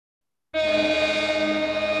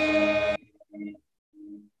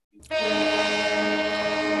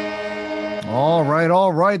All right,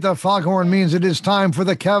 all right. The foghorn means it is time for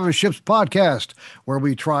the Cavas Ships podcast, where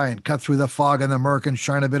we try and cut through the fog and the murk and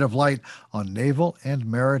shine a bit of light on naval and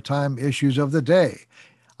maritime issues of the day.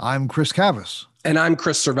 I'm Chris Cavas. And I'm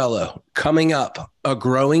Chris Cervello. Coming up, a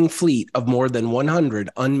growing fleet of more than 100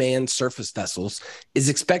 unmanned surface vessels is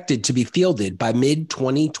expected to be fielded by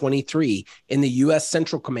mid-2023 in the U.S.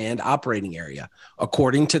 Central Command operating area,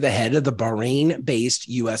 according to the head of the Bahrain-based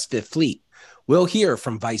U.S. Fifth Fleet. We'll hear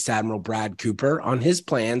from Vice Admiral Brad Cooper on his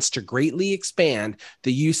plans to greatly expand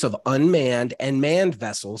the use of unmanned and manned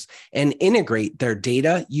vessels and integrate their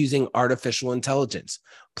data using artificial intelligence.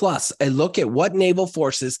 Plus, a look at what naval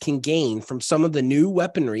forces can gain from some of the new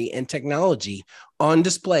weaponry and technology on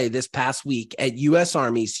display this past week at U.S.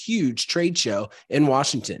 Army's huge trade show in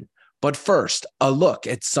Washington. But first, a look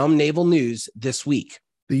at some naval news this week.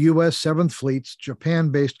 The U.S. 7th Fleet's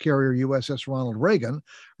Japan-based carrier USS Ronald Reagan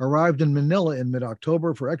arrived in Manila in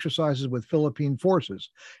mid-October for exercises with Philippine forces,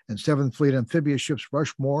 and 7th Fleet amphibious ships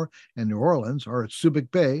Rushmore and New Orleans are at Subic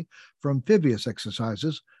Bay for amphibious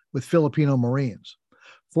exercises with Filipino Marines.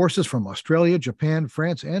 Forces from Australia, Japan,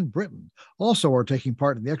 France, and Britain also are taking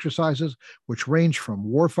part in the exercises, which range from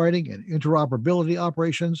warfighting and interoperability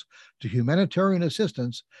operations to humanitarian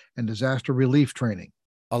assistance and disaster relief training.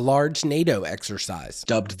 A large NATO exercise,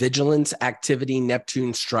 dubbed Vigilance Activity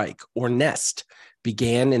Neptune Strike, or NEST,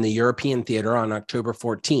 began in the European theater on October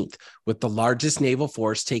 14th, with the largest naval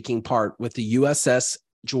force taking part with the USS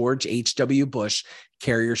George H.W. Bush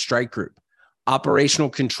Carrier Strike Group. Operational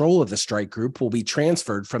control of the strike group will be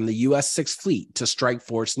transferred from the U.S. 6th Fleet to Strike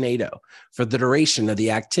Force NATO for the duration of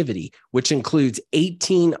the activity, which includes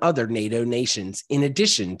 18 other NATO nations in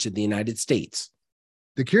addition to the United States.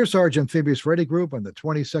 The Kearsarge Amphibious Ready Group and the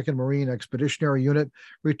 22nd Marine Expeditionary Unit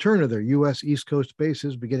return to their U.S. East Coast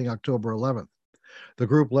bases beginning October 11th. The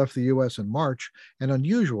group left the U.S. in March and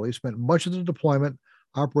unusually spent much of the deployment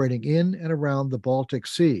operating in and around the Baltic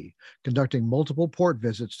Sea, conducting multiple port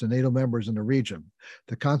visits to NATO members in the region.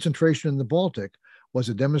 The concentration in the Baltic was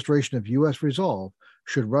a demonstration of U.S. resolve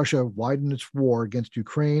should Russia widen its war against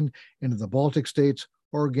Ukraine into the Baltic states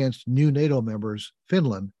or against new NATO members,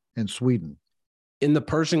 Finland and Sweden. In the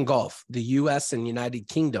Persian Gulf, the U.S. and United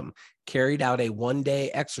Kingdom carried out a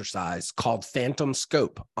one-day exercise called Phantom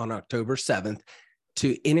Scope on October 7th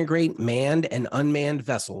to integrate manned and unmanned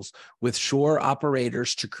vessels with shore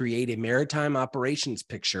operators to create a maritime operations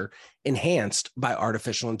picture enhanced by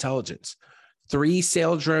artificial intelligence. 3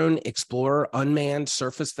 Saildrone Explorer unmanned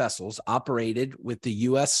surface vessels operated with the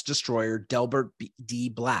U.S. destroyer Delbert D.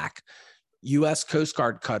 Black, U.S. Coast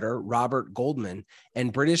Guard cutter Robert Goldman,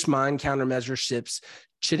 and British mine countermeasure ships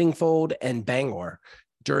Chiddingfold and Bangor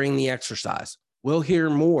during the exercise. We'll hear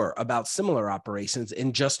more about similar operations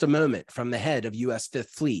in just a moment from the head of U.S.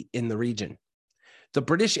 Fifth Fleet in the region. The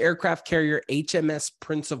British aircraft carrier HMS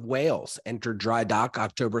Prince of Wales entered dry dock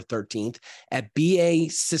October 13th at BAE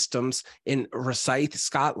Systems in Rosyth,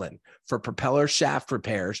 Scotland, for propeller shaft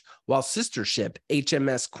repairs, while sister ship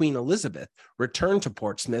HMS Queen Elizabeth returned to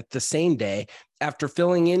Portsmouth the same day after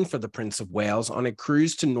filling in for the Prince of Wales on a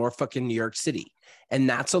cruise to Norfolk and New York City. And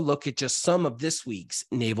that's a look at just some of this week's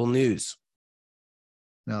naval news.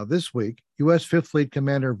 Now, this week, U.S. Fifth Fleet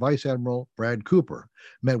Commander Vice Admiral Brad Cooper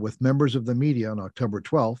met with members of the media on October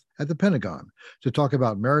 12th at the Pentagon to talk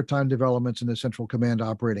about maritime developments in the Central Command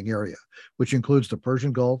operating area, which includes the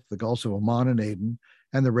Persian Gulf, the Gulfs of Oman and Aden,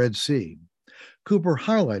 and the Red Sea. Cooper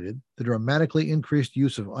highlighted the dramatically increased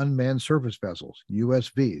use of unmanned surface vessels,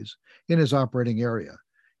 USVs, in his operating area,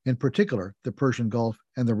 in particular the Persian Gulf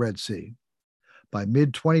and the Red Sea. By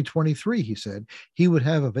mid-2023, he said, he would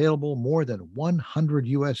have available more than 100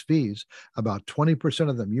 USVs, about 20%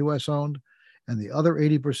 of them U.S.-owned, and the other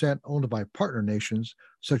 80% owned by partner nations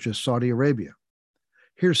such as Saudi Arabia.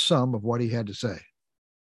 Here's some of what he had to say.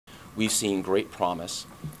 We've seen great promise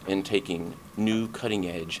in taking new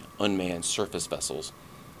cutting-edge unmanned surface vessels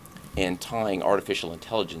and tying artificial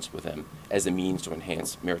intelligence with them as a means to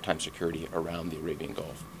enhance maritime security around the Arabian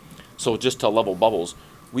Gulf. So just to level bubbles,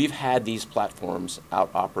 we've had these platforms out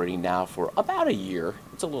operating now for about a year.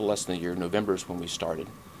 It's a little less than a year. November is when we started.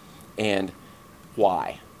 And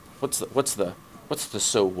why? What's the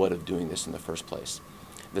so what of doing this in the first place?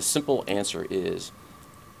 The simple answer is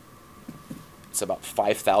it's about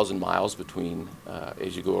 5,000 miles between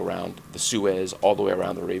as you go around the Suez all the way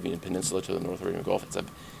around the Arabian Peninsula to the North Arabian Gulf.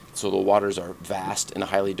 So the waters are vast and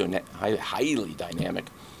highly dynamic.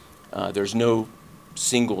 There's no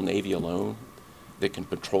single navy alone that can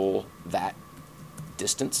patrol that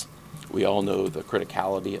distance. We all know the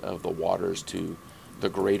criticality of the waters to the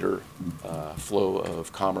greater flow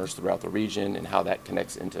of commerce throughout the region and how that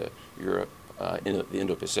connects into Europe, in the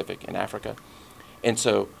Indo-Pacific and Africa. And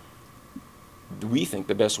so we think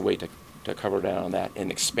the best way to cover down on that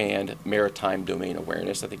and expand maritime domain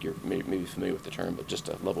awareness, I think you're maybe familiar with the term, but just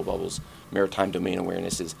to level bubbles, maritime domain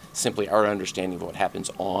awareness is simply our understanding of what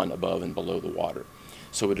happens on, above, and below the water.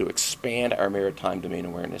 So to expand our maritime domain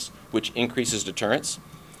awareness, which increases deterrence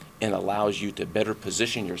and allows you to better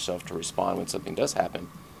position yourself to respond when something does happen,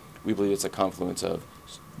 we believe it's a confluence of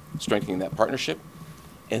strengthening that partnership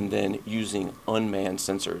and then using unmanned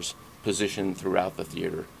sensors positioned throughout the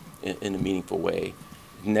theater in a meaningful way,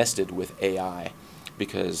 nested with AI,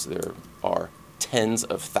 because there are tens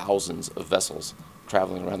of thousands of vessels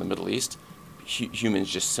traveling around the Middle East. Humans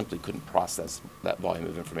just simply couldn't process that volume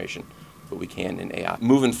of information, but we can in AI.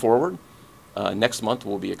 Moving forward, next month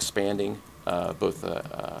we'll be expanding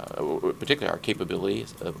particularly our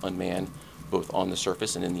capabilities of unmanned, both on the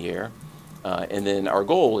surface and in the air. And then our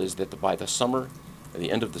goal is that by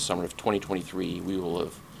the end of the summer of 2023, we will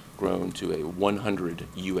have grown to a 100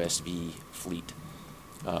 USV fleet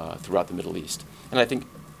throughout the Middle East. And I think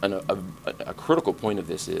a critical point of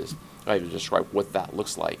this is, I have to describe what that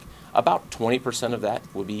looks like. About 20% of that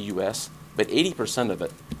will be U.S., but 80% of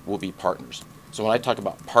it will be partners. So when I talk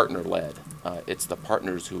about partner-led, it's the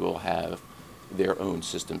partners who will have their own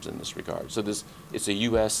systems in this regard. So it's a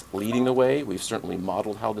U.S. leading the way. We've certainly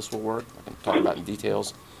modeled how this will work. I can talk about in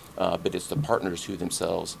details, but it's the partners who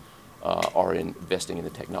themselves are investing in the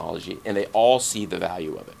technology, and they all see the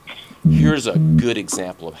value of it. Here's a good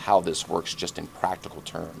example of how this works just in practical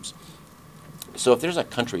terms. So if there's a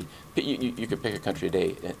country, you could pick a country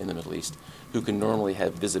today in the Middle East who can normally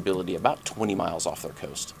have visibility about 20 miles off their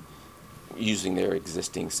coast using their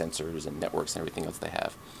existing sensors and networks and everything else they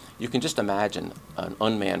have. You can just imagine an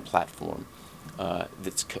unmanned platform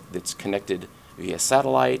that's connected via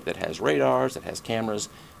satellite, that has radars, that has cameras,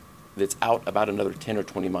 that's out about another 10 or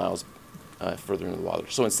 20 miles further into the water.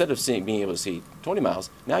 So instead of being able to see 20 miles,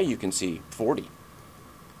 now you can see 40.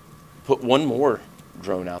 Put one more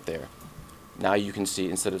drone out there. Now you can see,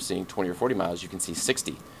 instead of seeing 20 or 40 miles, you can see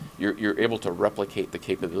 60. You're able to replicate the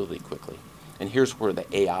capability quickly. And here's where the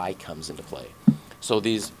AI comes into play. So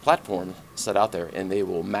these platforms set out there, and they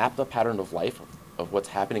will map the pattern of life of what's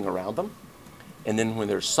happening around them. And then when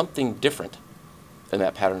there's something different in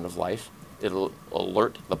that pattern of life, it'll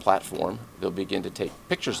alert the platform. They'll begin to take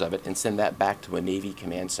pictures of it and send that back to a Navy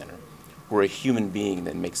command center, where a human being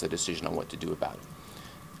then makes a decision on what to do about it.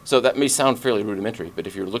 So that may sound fairly rudimentary, but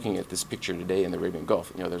if you're looking at this picture today in the Arabian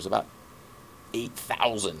Gulf, there's about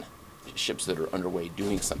 8,000 ships that are underway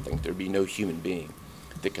doing something. There'd be no human being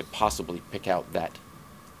that could possibly pick out that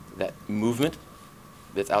movement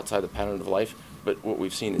that's outside the pattern of life. But what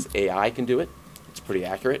we've seen is AI can do it. It's pretty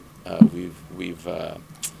accurate.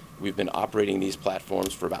 We've been operating these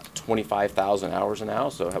platforms for about 25,000 hours now,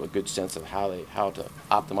 so have a good sense of how to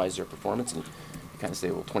optimize their performance. And you kind of say,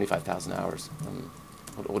 well, 25,000 hours.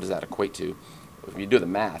 What does that equate to? If you do the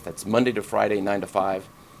math, that's Monday to Friday, 9 to 5,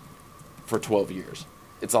 for 12 years.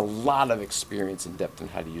 It's a lot of experience and depth in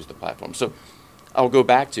how to use the platform. So I'll go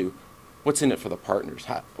back to what's in it for the partners.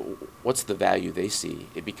 What's the value they see?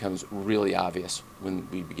 It becomes really obvious when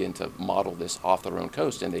we begin to model this off their own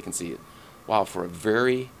coast, and they can see it. Wow,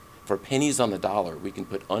 for pennies on the dollar, we can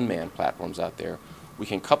put unmanned platforms out there. We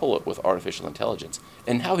can couple it with artificial intelligence,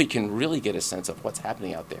 and now we can really get a sense of what's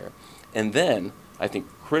happening out there. And then, I think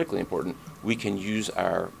critically important, we can use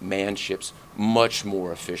our manned ships much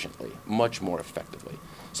more efficiently, much more effectively.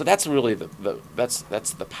 So that's really that's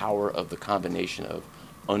the power of the combination of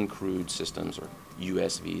uncrewed systems, or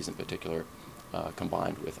USVs in particular,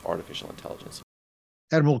 combined with artificial intelligence.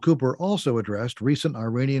 Admiral Cooper also addressed recent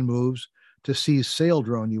Iranian moves to seize sail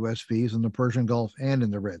drone USVs in the Persian Gulf and in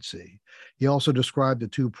the Red Sea. He also described the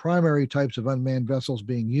two primary types of unmanned vessels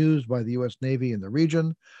being used by the U.S. Navy in the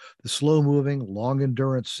region: the slow-moving,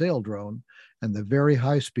 long-endurance sail drone and the very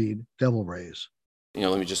high-speed Devil Rays.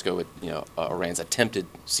 Let me just go with Iran's attempted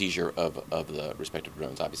seizure of the respective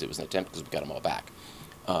drones. Obviously, it was an attempt because we got them all back.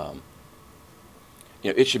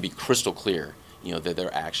 It should be crystal clear, that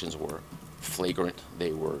their actions were flagrant,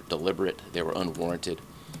 they were deliberate, they were unwarranted.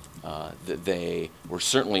 That they were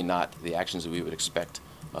certainly not the actions that we would expect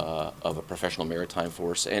of a professional maritime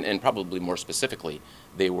force, and probably more specifically,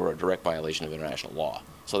 they were a direct violation of international law.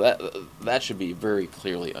 So that should be very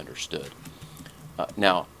clearly understood.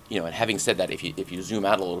 Now, and having said that, if you zoom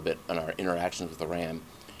out a little bit on our interactions with Iran,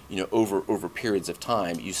 over periods of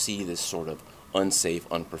time, you see this sort of unsafe,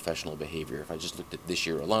 unprofessional behavior. If I just looked at this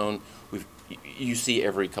year alone, you see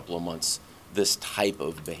every couple of months this type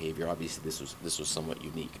of behavior. Obviously, this was somewhat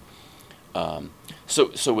unique.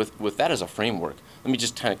 So with that as a framework, let me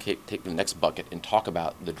just kind of take the next bucket and talk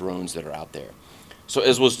about the drones that are out there. So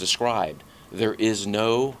as was described, there is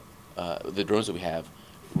no, the drones that we have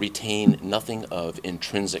retain nothing of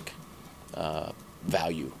intrinsic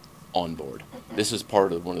value on board. This is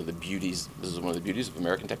part of one of the beauties. This is one of the beauties of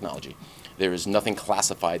American technology. There is nothing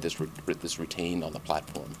classified that's retained on the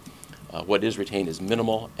platform. What is retained is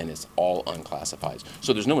minimal, and it's all unclassified.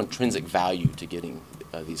 So there's no intrinsic value to getting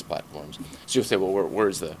these platforms. So you'll say, well,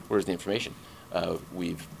 where's the information?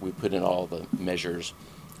 We put in all the measures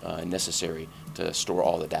necessary to store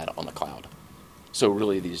all the data on the cloud. So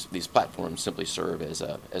really, these platforms simply serve as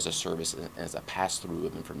a service, as a pass-through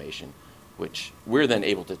of information, which we're then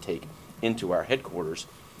able to take into our headquarters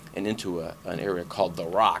and into an area called the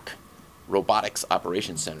ROC, Robotics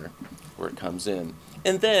Operations Center, where it comes in.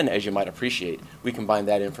 And then, as you might appreciate, we combine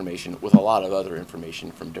that information with a lot of other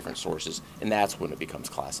information from different sources, and that's when it becomes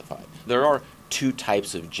classified. There are two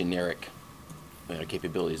types of generic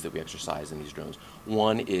capabilities that we exercise in these drones.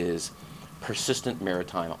 One is persistent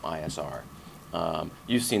maritime ISR.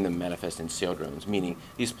 You've seen them manifest in sail drones, meaning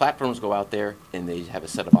these platforms go out there and they have a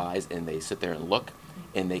set of eyes and they sit there and look,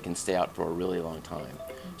 and they can stay out for a really long time.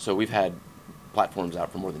 So we've had platforms out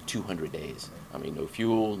for more than 200 days. I mean, no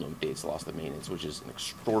fuel, no dates lost of maintenance, which is an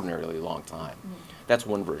extraordinarily long time. That's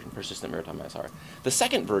one version, persistent maritime ISR. The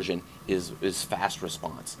second version is fast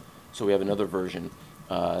response. So we have another version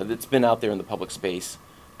that's been out there in the public space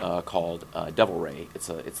called Devil Ray. It's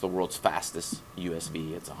the world's fastest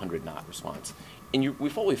USV. It's a 100-knot response. And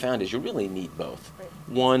what we found is you really need both. Right.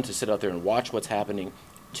 One, to sit out there and watch what's happening.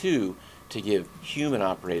 Two, to give human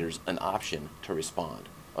operators an option to respond.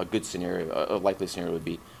 A good scenario, a likely scenario would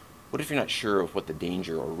be, what if you're not sure of what the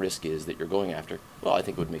danger or risk is that you're going after? Well, I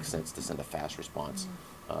think it would make sense to send a fast response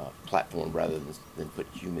platform rather than put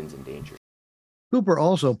humans in danger. Cooper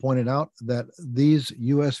also pointed out that these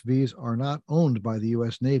USVs are not owned by the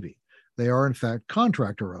U.S. Navy. They are, in fact,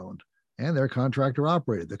 contractor-owned, and they're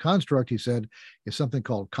contractor-operated. The construct, he said, is something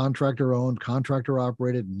called contractor-owned,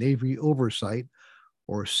 contractor-operated Navy Oversight,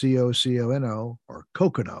 or COCONO, or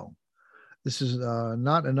COCONO. This is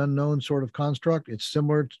not an unknown sort of construct. It's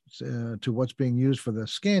similar to what's being used for the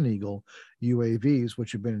ScanEagle UAVs,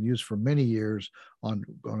 which have been in use for many years on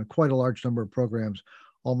quite a large number of programs,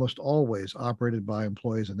 almost always operated by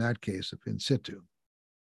employees, in that case, of in situ.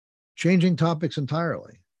 Changing topics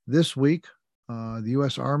entirely. This week, the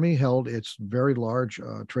U.S. Army held its very large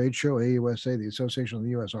trade show, AUSA, the Association of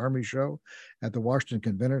the U.S. Army Show, at the Washington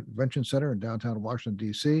Convention Center in downtown Washington,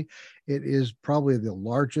 D.C. It is probably the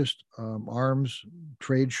largest arms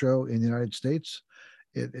trade show in the United States.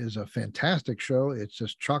 It is a fantastic show. It's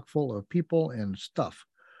just chock full of people and stuff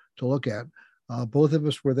to look at. Both of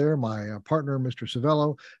us were there. My partner, Mr.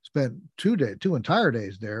 Savello, spent two entire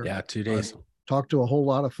days there. Yeah, 2 days. Talked to a whole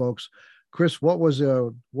lot of folks. Chris, what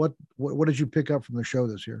did you pick up from the show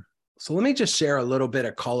this year? So let me just share a little bit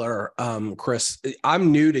of color, Chris.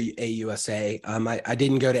 I'm new to AUSA. I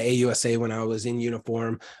didn't go to AUSA when I was in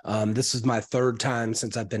uniform. This is my third time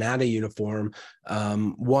since I've been out of uniform.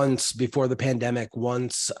 Once before the pandemic,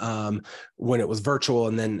 once when it was virtual,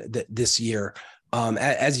 and then this year.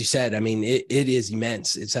 As you said, I mean, it is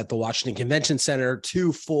immense. It's at the Washington Convention Center,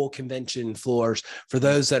 2 full convention floors. For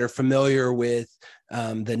those that are familiar with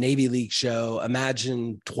the Navy League show,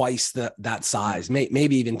 imagine twice that size,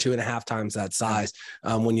 maybe even 2.5 times that size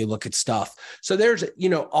when you look at stuff. So there's,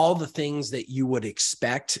 all the things that you would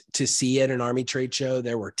expect to see at an Army trade show.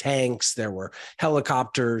 There were tanks, there were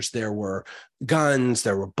helicopters, there were guns,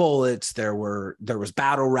 there were bullets, there was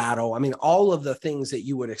battle rattle. I mean, all of the things that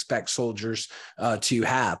you would expect soldiers to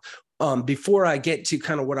have. Before I get to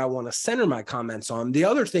kind of what I want to center my comments on, the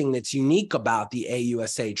other thing that's unique about the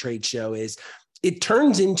AUSA trade show is it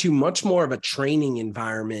turns into much more of a training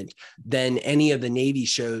environment than any of the Navy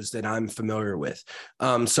shows that I'm familiar with.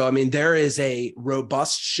 So, I mean, there is a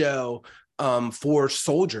robust show for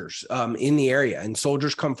soldiers in the area, and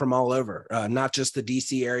soldiers come from all over, not just the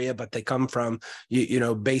DC area, but they come from,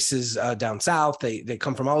 bases down south. They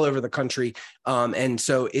come from all over the country. And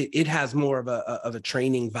so it has more of a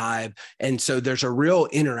training vibe. And so there's a real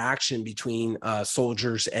interaction between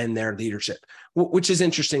soldiers and their leadership, which is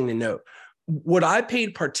interesting to note. What I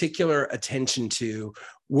paid particular attention to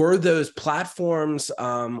were those platforms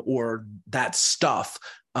or that stuff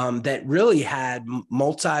that really had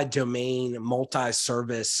multi-domain,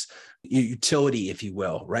 multi-service utility, if you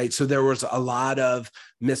will, right? So there was a lot of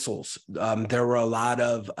missiles. There were a lot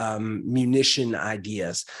of munition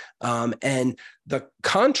ideas. And the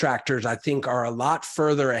contractors, I think, are a lot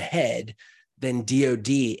further ahead than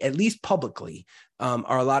DoD, at least publicly.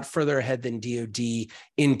 are a lot further ahead than DoD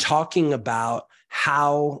in talking about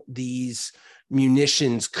how these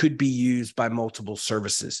munitions could be used by multiple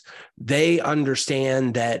services. They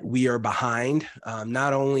understand that we are behind.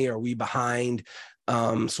 Not only are we behind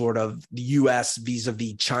sort of the U.S.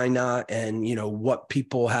 vis-a-vis China, and what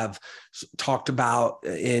people have talked about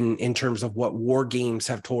in terms of what war games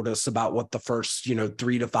have told us about what the first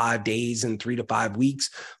 3 to 5 days and 3 to 5 weeks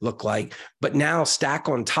look like. But now stack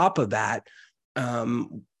on top of that,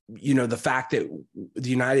 the fact that the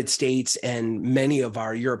United States and many of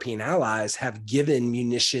our European allies have given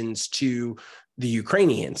munitions to the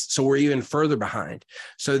Ukrainians, so we're even further behind.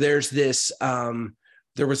 So there's this.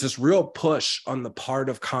 There was this real push on the part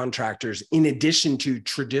of contractors, in addition to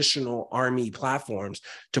traditional Army platforms,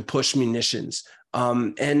 to push munitions.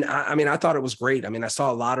 And I thought it was great. I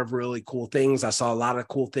saw a lot of really cool things. I saw a lot of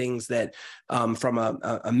cool things that from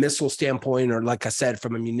a missile standpoint, or like I said,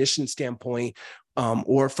 from a munition standpoint,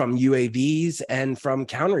 or from UAVs and from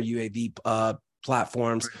counter UAV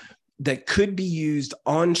platforms that could be used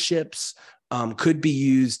on ships, could be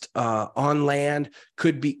used on land,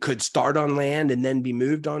 could start on land and then be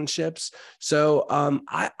moved on ships. So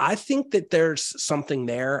I think that there's something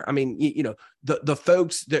there. The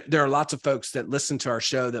folks, there are lots of folks that listen to our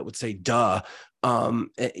show that would say, duh.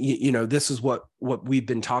 This is what we've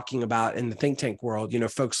been talking about in the think tank world.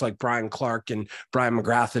 Folks like Brian Clark and Brian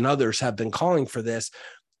McGrath and others have been calling for this.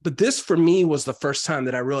 But this, for me, was the first time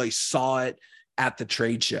that I really saw it at the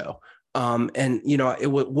trade show.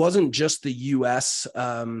 It wasn't just the U.S.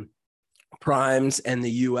 primes and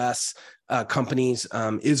the U.S. Companies.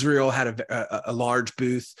 Israel had a large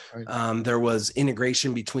booth. Right. There was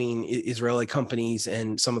integration between Israeli companies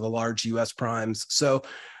and some of the large U.S. primes. So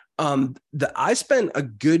I spent a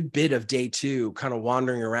good bit of day two kind of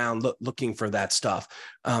wandering around looking for that stuff.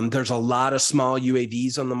 There's a lot of small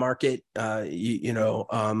UAVs on the market,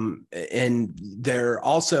 and they're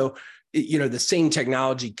also, the same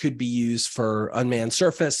technology could be used for unmanned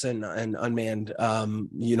surface and unmanned,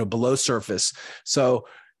 below surface. So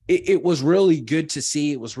it was really good to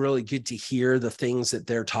see. It was really good to hear the things that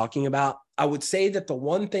they're talking about. I would say that the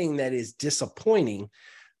one thing that is disappointing,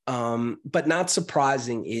 but not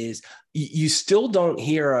surprising, is you still don't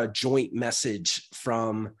hear a joint message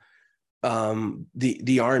from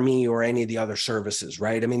the Army or any of the other services,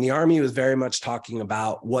 right? The Army was very much talking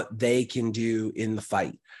about what they can do in the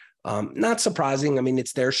fight. Not surprising.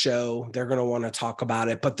 It's their show. They're going to want to talk about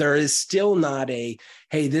it, but there is still not hey,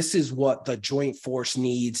 this is what the joint force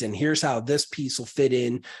needs, and here's how this piece will fit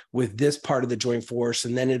in with this part of the joint force,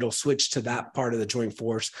 and then it'll switch to that part of the joint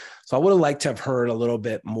force. So I would have liked to have heard a little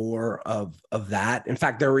bit more of that. In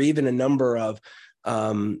fact, there were even a number of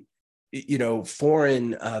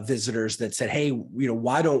foreign visitors that said, hey,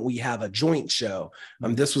 why don't we have a joint show?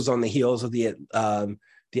 This was on the heels of the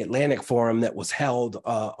Atlantic Forum that was held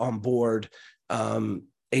on board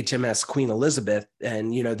HMS Queen Elizabeth.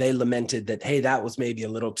 And, they lamented that, hey, that was maybe a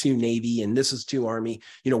little too Navy and this is too Army.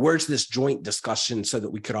 Where's this joint discussion so that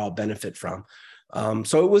we could all benefit from?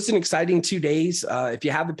 So it was an exciting 2 days. If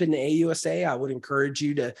you haven't been to AUSA, I would encourage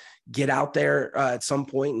you to get out there at some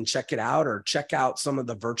point and check it out, or check out some of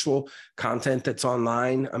the virtual content that's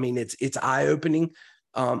online. It's eye-opening.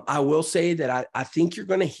 I will say that I think you're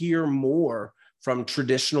going to hear more from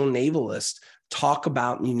traditional navalists talk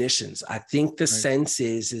about munitions. I think the sense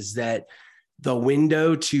is that the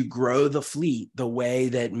window to grow the fleet the way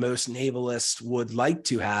that most navalists would like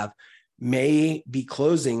to have may be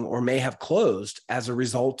closing, or may have closed, as a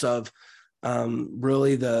result of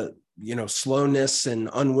really the slowness and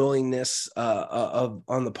unwillingness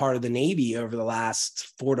on the part of the Navy over the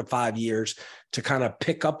last 4 to 5 years to kind of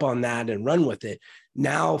pick up on that and run with it.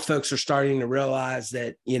 Now folks are starting to realize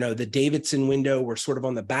that, the Davidson window, we're sort of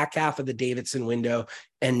on the back half of the Davidson window.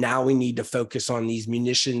 And now we need to focus on these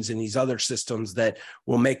munitions and these other systems that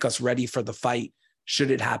will make us ready for the fight, should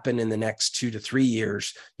it happen in the next 2 to 3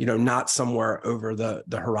 years, not somewhere over the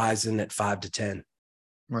horizon at 5 to 10.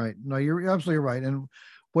 Right. No, you're absolutely right. And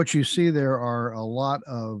what you see there are a lot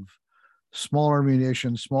of smaller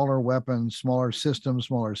munitions, smaller weapons, smaller systems,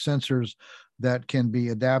 smaller sensors that can be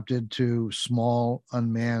adapted to small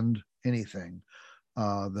unmanned anything.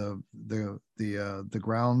 The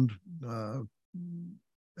ground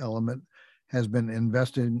element has been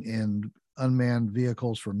invested in unmanned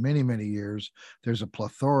vehicles for many, many years. There's a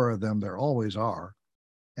plethora of them. There always are.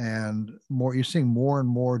 And you're seeing more and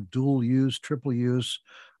more dual use, triple use,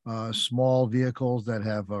 small vehicles that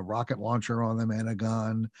have a rocket launcher on them and a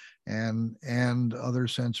gun and other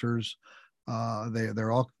sensors.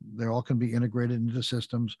 They're all can be integrated into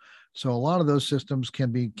systems. So a lot of those systems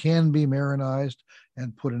can be marinized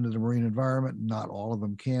and put into the marine environment. Not all of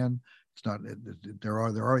them can. It's not. There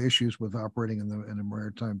are issues with operating in a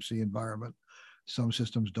maritime sea environment. Some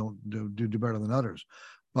systems don't do better than others,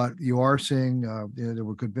 but you are seeing there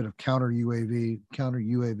were a good bit of counter UAV, counter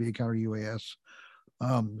UAS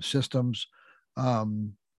systems.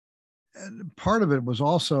 And part of it was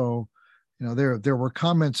also, there were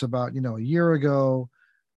comments about, a year ago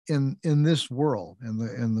in this world,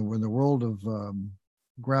 in the world of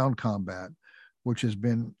ground combat, which has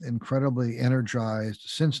been incredibly energized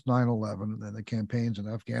since 9/11 and the campaigns in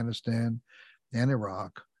Afghanistan and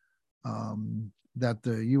Iraq, that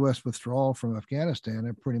the U.S. withdrawal from Afghanistan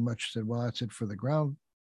had pretty much said, well, that's it for the ground,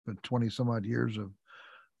 but 20 some odd years of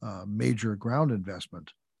major ground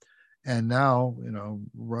investment. And now,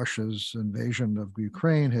 Russia's invasion of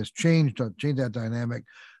Ukraine has changed that dynamic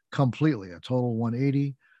completely, a total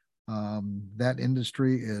 180. That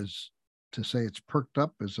industry is, to say it's perked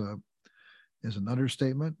up is an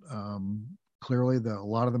understatement. Clearly, a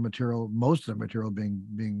lot of the material, most of the material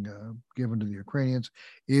being given to the Ukrainians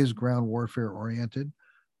is ground warfare oriented.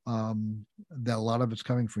 That a lot of it's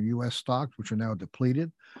coming from U.S. stocks, which are now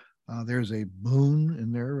depleted. There's a boon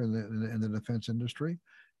in there in the defense industry.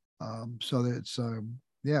 So it's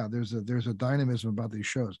there's a dynamism about these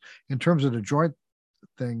shows. In terms of the joint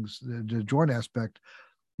things, the joint aspect,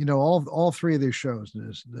 all three of these shows,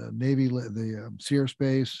 the Navy, the Sea Air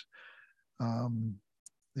Space,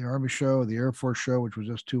 the Army show, the Air Force show, which was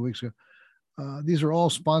just 2 weeks ago. These are all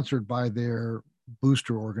sponsored by their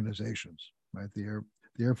booster organizations, right? The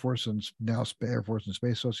Air Force and now Air Force and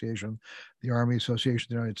Space Association, the Army Association of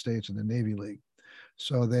the United States, and the Navy League.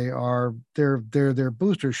 So their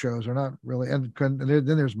booster shows are not really, and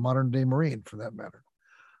then there's Modern Day Marine for that matter.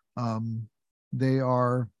 They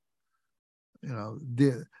are,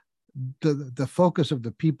 the focus of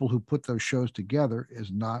the people who put those shows together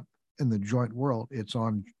is not in the joint world. It's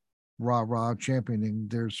on rah championing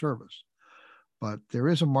their service. But there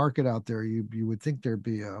is a market out there. You would think there'd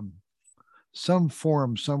be some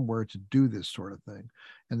forum somewhere to do this sort of thing.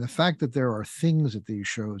 And the fact that there are things at these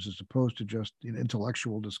shows as opposed to just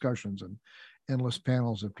intellectual discussions and endless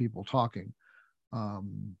panels of people talking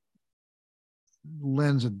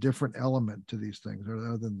lends a different element to these things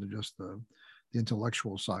other than just the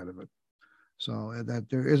intellectual side of it. So that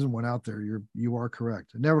there isn't one out there. You are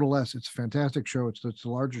correct. Nevertheless, it's a fantastic show. It's the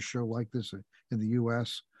largest show like this in the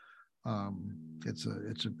U.S. It's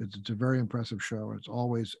a very impressive show. It's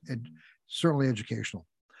always certainly educational.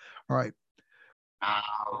 All right.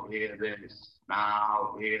 Now hear this.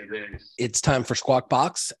 Now hear this. It's time for Squawk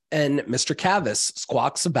Box, and Mr. Cavas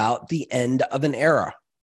squawks about the end of an era.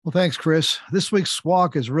 Well, thanks, Chris. This week's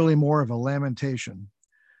squawk is really more of a lamentation,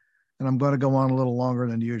 and I'm going to go on a little longer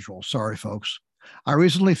than usual. Sorry, folks. I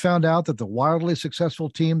recently found out that the wildly successful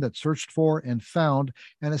team that searched for and found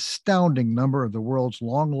an astounding number of the world's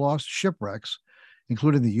long-lost shipwrecks,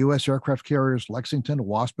 including the U.S. aircraft carriers Lexington,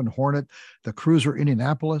 Wasp, and Hornet, the cruiser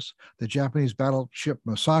Indianapolis, the Japanese battleship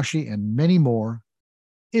Musashi, and many more,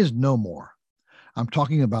 is no more. I'm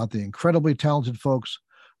talking about the incredibly talented folks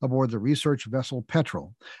aboard the research vessel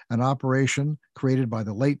Petrel, an operation created by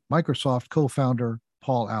the late Microsoft co-founder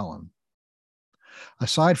Paul Allen.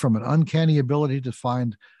 Aside from an uncanny ability to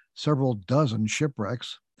find several dozen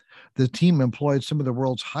shipwrecks, the team employed some of the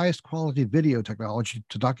world's highest quality video technology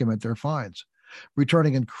to document their finds,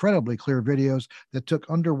 returning incredibly clear videos that took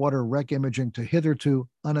underwater wreck imaging to hitherto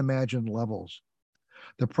unimagined levels.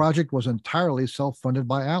 The project was entirely self-funded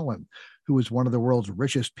by Allen, who is one of the world's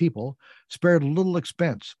richest people, spared little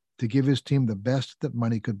expense to give his team the best that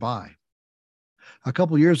money could buy. A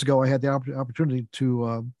couple of years ago, I had the opportunity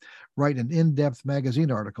to write an in-depth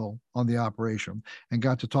magazine article on the operation and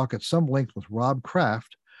got to talk at some length with Rob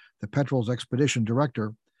Kraft, the Petrel's expedition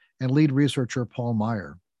director, and lead researcher Paul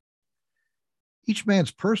Meyer. Each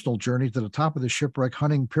man's personal journey to the top of the shipwreck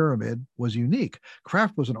hunting pyramid was unique.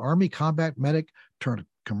 Kraft was an Army combat medic turned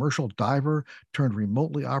commercial diver turned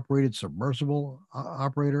remotely operated submersible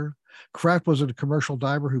operator. Kraft was a commercial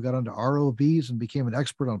diver who got into ROVs and became an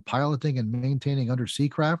expert on piloting and maintaining undersea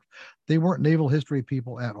craft. They weren't naval history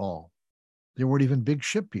people at all. They weren't even big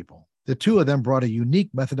ship people. The two of them brought a unique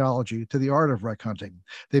methodology to the art of wreck hunting.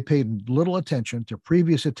 They paid little attention to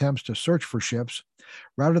previous attempts to search for ships.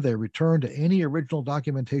 Rather, they returned to any original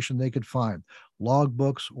documentation they could find,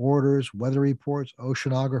 logbooks, orders, weather reports,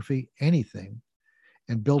 oceanography, anything,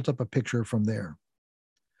 and built up a picture from there.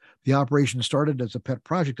 The operation started as a pet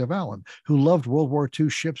project of Allen, who loved World War II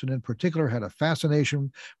ships and in particular had a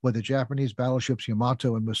fascination with the Japanese battleships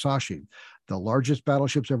Yamato and Musashi, the largest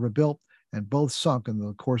battleships ever built and both sunk in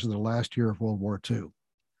the course of the last year of World War II.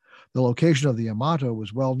 The location of the Yamato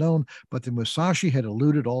was well known, but the Musashi had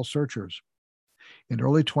eluded all searchers. In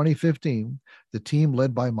early 2015, the team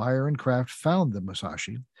led by Meyer and Kraft found the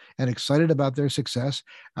Musashi, and excited about their success,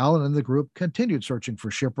 Allen and the group continued searching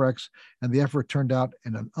for shipwrecks, and the effort turned out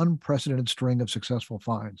in an unprecedented string of successful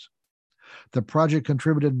finds. The project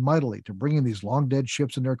contributed mightily to bringing these long-dead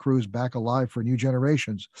ships and their crews back alive for new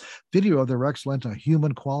generations. Video of the wrecks lent a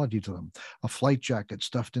human quality to them, a flight jacket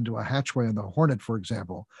stuffed into a hatchway on the Hornet, for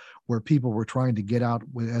example, where people were trying to get out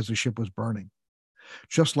as the ship was burning.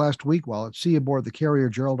 Just last week, while at sea aboard the carrier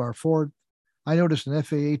Gerald R. Ford, I noticed an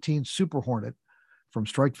FA-18 Super Hornet from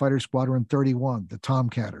Strike Fighter Squadron 31, the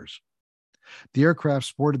Tomcatters. The aircraft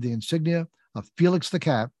sported the insignia of Felix the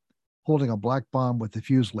Cat, holding a black bomb with the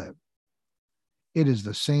fuse lit. It is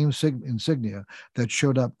the same insignia that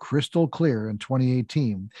showed up crystal clear in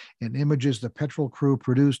 2018 in images the Petrel crew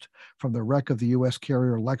produced from the wreck of the U.S.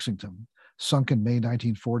 carrier Lexington, sunk in May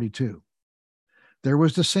 1942. There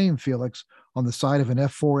was the same Felix on the side of an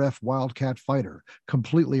F-4F Wildcat fighter,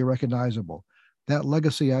 completely recognizable. That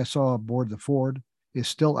legacy I saw aboard the Ford is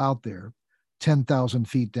still out there, 10,000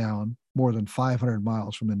 feet down, more than 500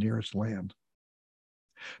 miles from the nearest land.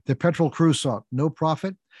 The Petrel crew sought no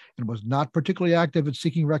profit and was not particularly active in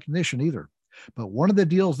seeking recognition either. But one of the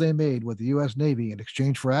deals they made with the U.S. Navy in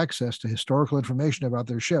exchange for access to historical information about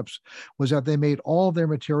their ships was that they made all of their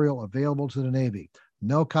material available to the Navy.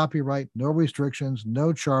 No copyright, no restrictions,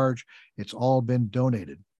 no charge. It's all been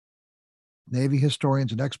donated. Navy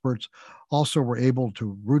historians and experts also were able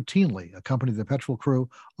to routinely accompany the Petrel crew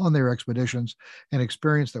on their expeditions, an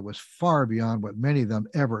experience that was far beyond what many of them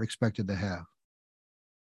ever expected to have.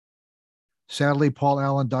 Sadly, Paul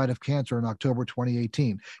Allen died of cancer in October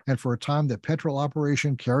 2018, and for a time the Petrel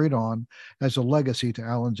operation carried on as a legacy to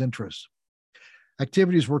Allen's interests.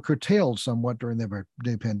 Activities were curtailed somewhat during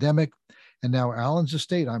the pandemic, and now Allen's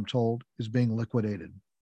estate, I'm told, is being liquidated.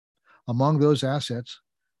 Among those assets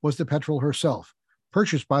was the Petrel herself,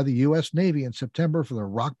 purchased by the U.S. Navy in September for the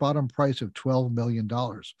rock-bottom price of $12 million.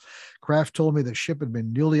 Kraft told me the ship had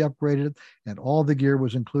been newly upgraded and all the gear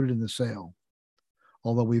was included in the sale.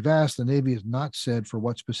 Although we've asked, the Navy has not said for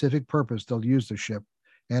what specific purpose they'll use the ship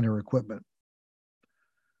and her equipment.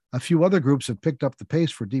 A few other groups have picked up the pace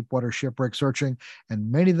for deepwater shipwreck searching,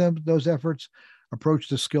 and many of those efforts approach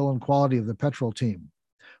the skill and quality of the Petrel team.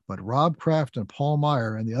 But Rob Kraft and Paul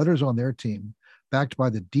Meyer and the others on their team, backed by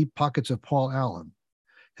the deep pockets of Paul Allen,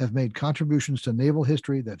 have made contributions to naval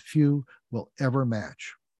history that few will ever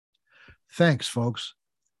match. Thanks, folks.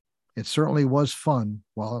 It certainly was fun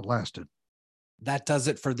while it lasted. That does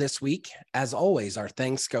it for this week. As always, our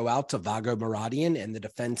thanks go out to Vago Muradian and the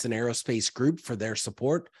Defense and Aerospace Group for their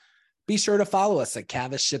support. Be sure to follow us at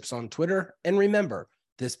Cavis Ships on Twitter. And remember,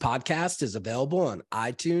 this podcast is available on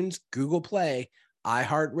iTunes, Google Play,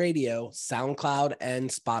 iHeartRadio, SoundCloud, and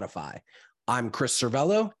Spotify. I'm Chris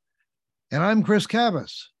Cervello. And I'm Chris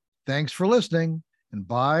Cavis. Thanks for listening, and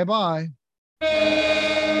bye-bye.